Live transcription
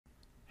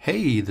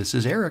Hey, this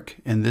is Eric,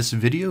 and this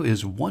video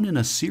is one in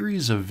a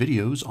series of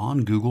videos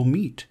on Google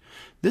Meet.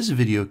 This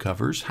video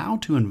covers how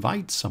to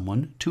invite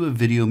someone to a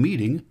video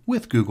meeting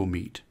with Google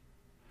Meet.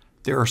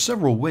 There are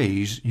several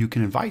ways you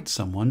can invite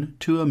someone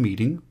to a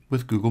meeting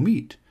with Google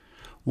Meet.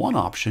 One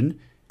option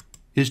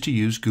is to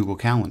use Google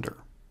Calendar.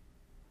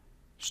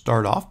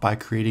 Start off by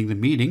creating the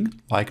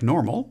meeting like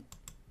normal,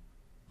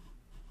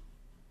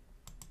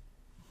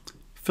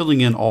 filling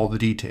in all the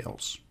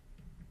details.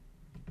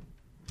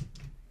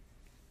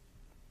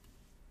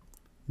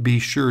 Be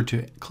sure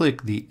to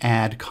click the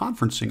Add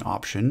Conferencing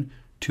option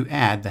to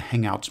add the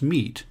Hangouts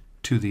Meet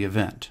to the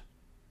event.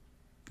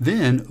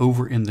 Then,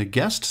 over in the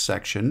Guest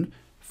section,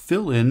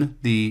 fill in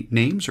the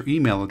names or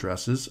email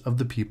addresses of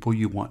the people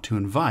you want to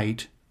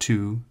invite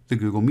to the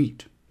Google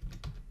Meet.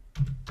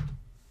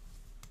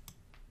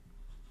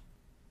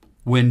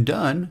 When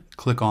done,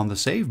 click on the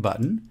Save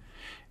button,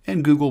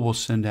 and Google will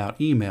send out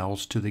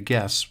emails to the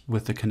guests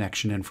with the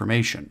connection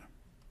information.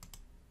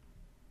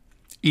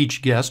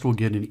 Each guest will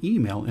get an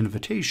email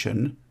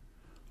invitation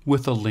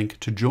with a link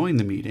to join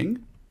the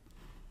meeting,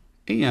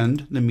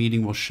 and the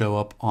meeting will show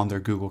up on their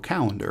Google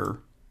Calendar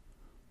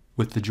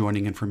with the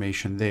joining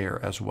information there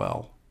as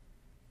well.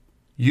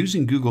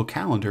 Using Google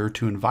Calendar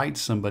to invite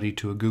somebody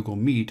to a Google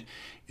Meet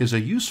is a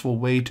useful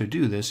way to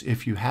do this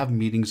if you have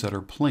meetings that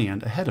are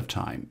planned ahead of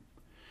time.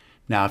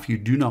 Now, if you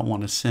do not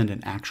want to send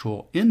an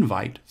actual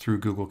invite through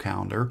Google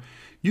Calendar,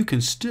 you can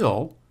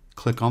still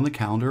click on the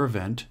calendar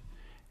event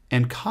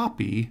and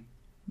copy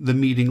the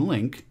meeting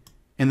link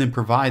and then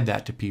provide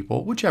that to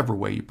people whichever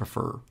way you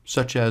prefer,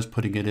 such as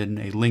putting it in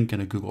a link in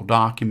a Google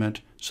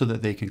document so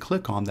that they can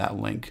click on that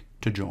link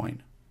to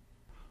join.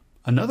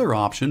 Another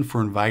option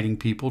for inviting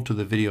people to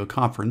the video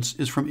conference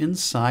is from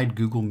inside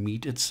Google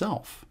Meet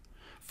itself.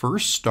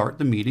 First, start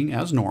the meeting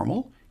as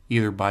normal,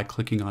 either by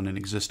clicking on an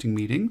existing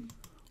meeting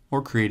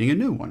or creating a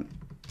new one.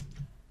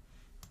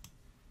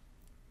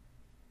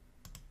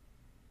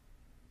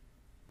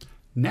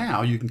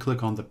 Now you can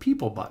click on the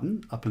People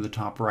button up in the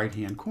top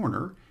right-hand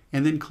corner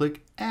and then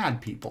click Add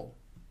People.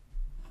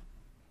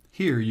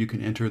 Here you can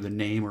enter the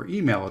name or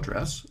email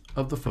address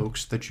of the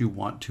folks that you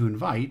want to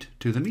invite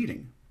to the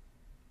meeting.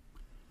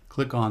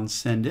 Click on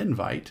Send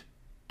Invite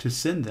to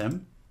send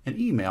them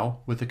an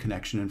email with the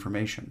connection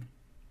information.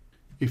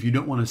 If you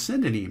don't want to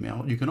send an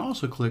email, you can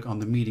also click on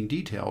the meeting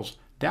details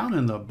down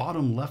in the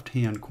bottom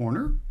left-hand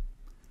corner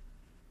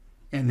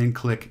and then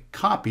click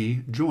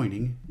Copy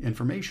Joining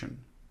Information.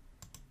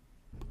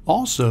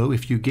 Also,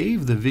 if you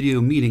gave the video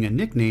meeting a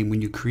nickname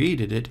when you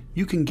created it,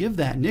 you can give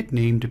that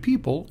nickname to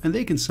people and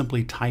they can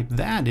simply type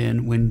that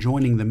in when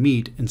joining the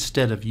meet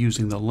instead of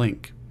using the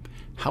link.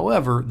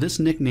 However, this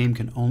nickname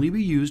can only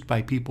be used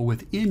by people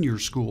within your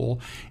school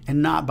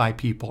and not by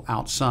people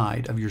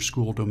outside of your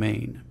school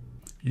domain.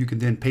 You can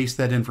then paste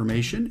that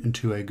information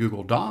into a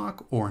Google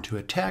Doc or into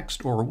a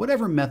text or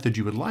whatever method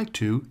you would like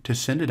to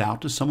send it out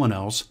to someone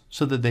else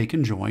so that they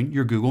can join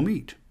your Google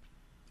Meet.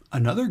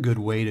 Another good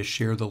way to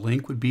share the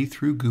link would be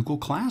through Google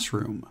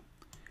Classroom.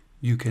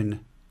 You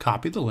can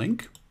copy the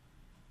link,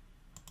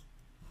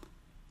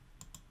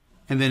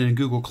 and then in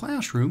Google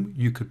Classroom,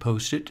 you could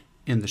post it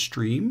in the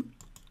stream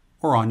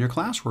or on your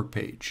classwork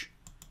page.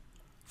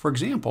 For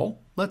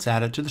example, let's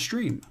add it to the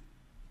stream.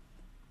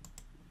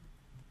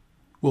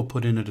 We'll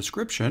put in a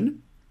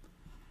description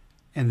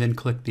and then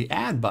click the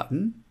Add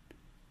button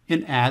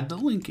and add the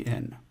link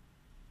in.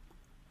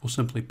 We'll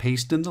simply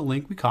paste in the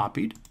link we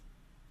copied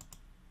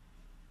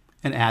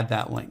and add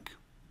that link.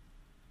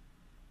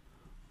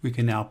 We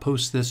can now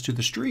post this to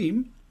the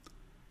stream,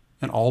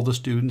 and all the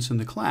students in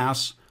the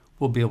class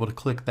will be able to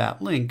click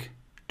that link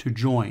to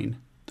join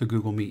the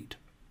Google Meet.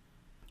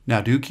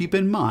 Now do keep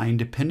in mind,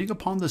 depending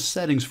upon the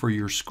settings for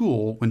your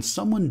school, when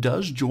someone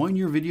does join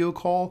your video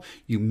call,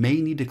 you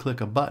may need to click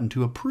a button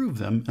to approve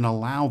them and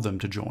allow them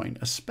to join,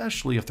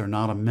 especially if they're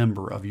not a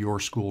member of your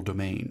school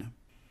domain.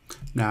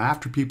 Now,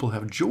 after people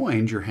have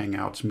joined your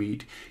Hangouts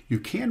Meet, you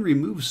can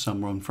remove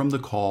someone from the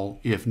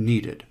call if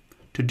needed.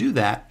 To do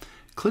that,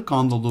 click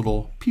on the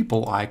little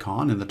People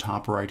icon in the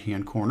top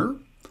right-hand corner,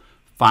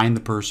 find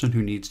the person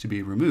who needs to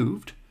be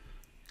removed,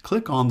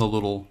 click on the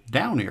little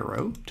down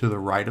arrow to the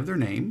right of their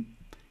name,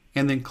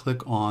 and then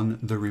click on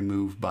the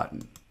Remove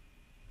button.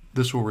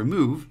 This will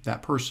remove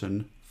that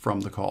person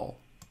from the call.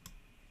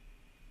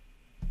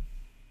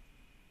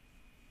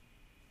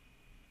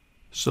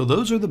 So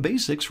those are the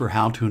basics for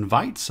how to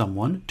invite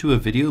someone to a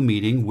video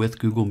meeting with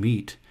Google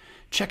Meet.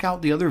 Check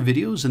out the other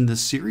videos in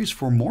this series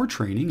for more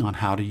training on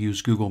how to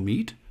use Google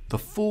Meet. The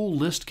full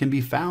list can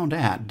be found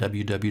at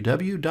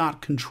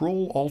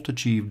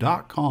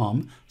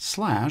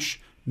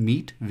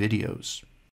www.controlaltachieve.com/meetvideos.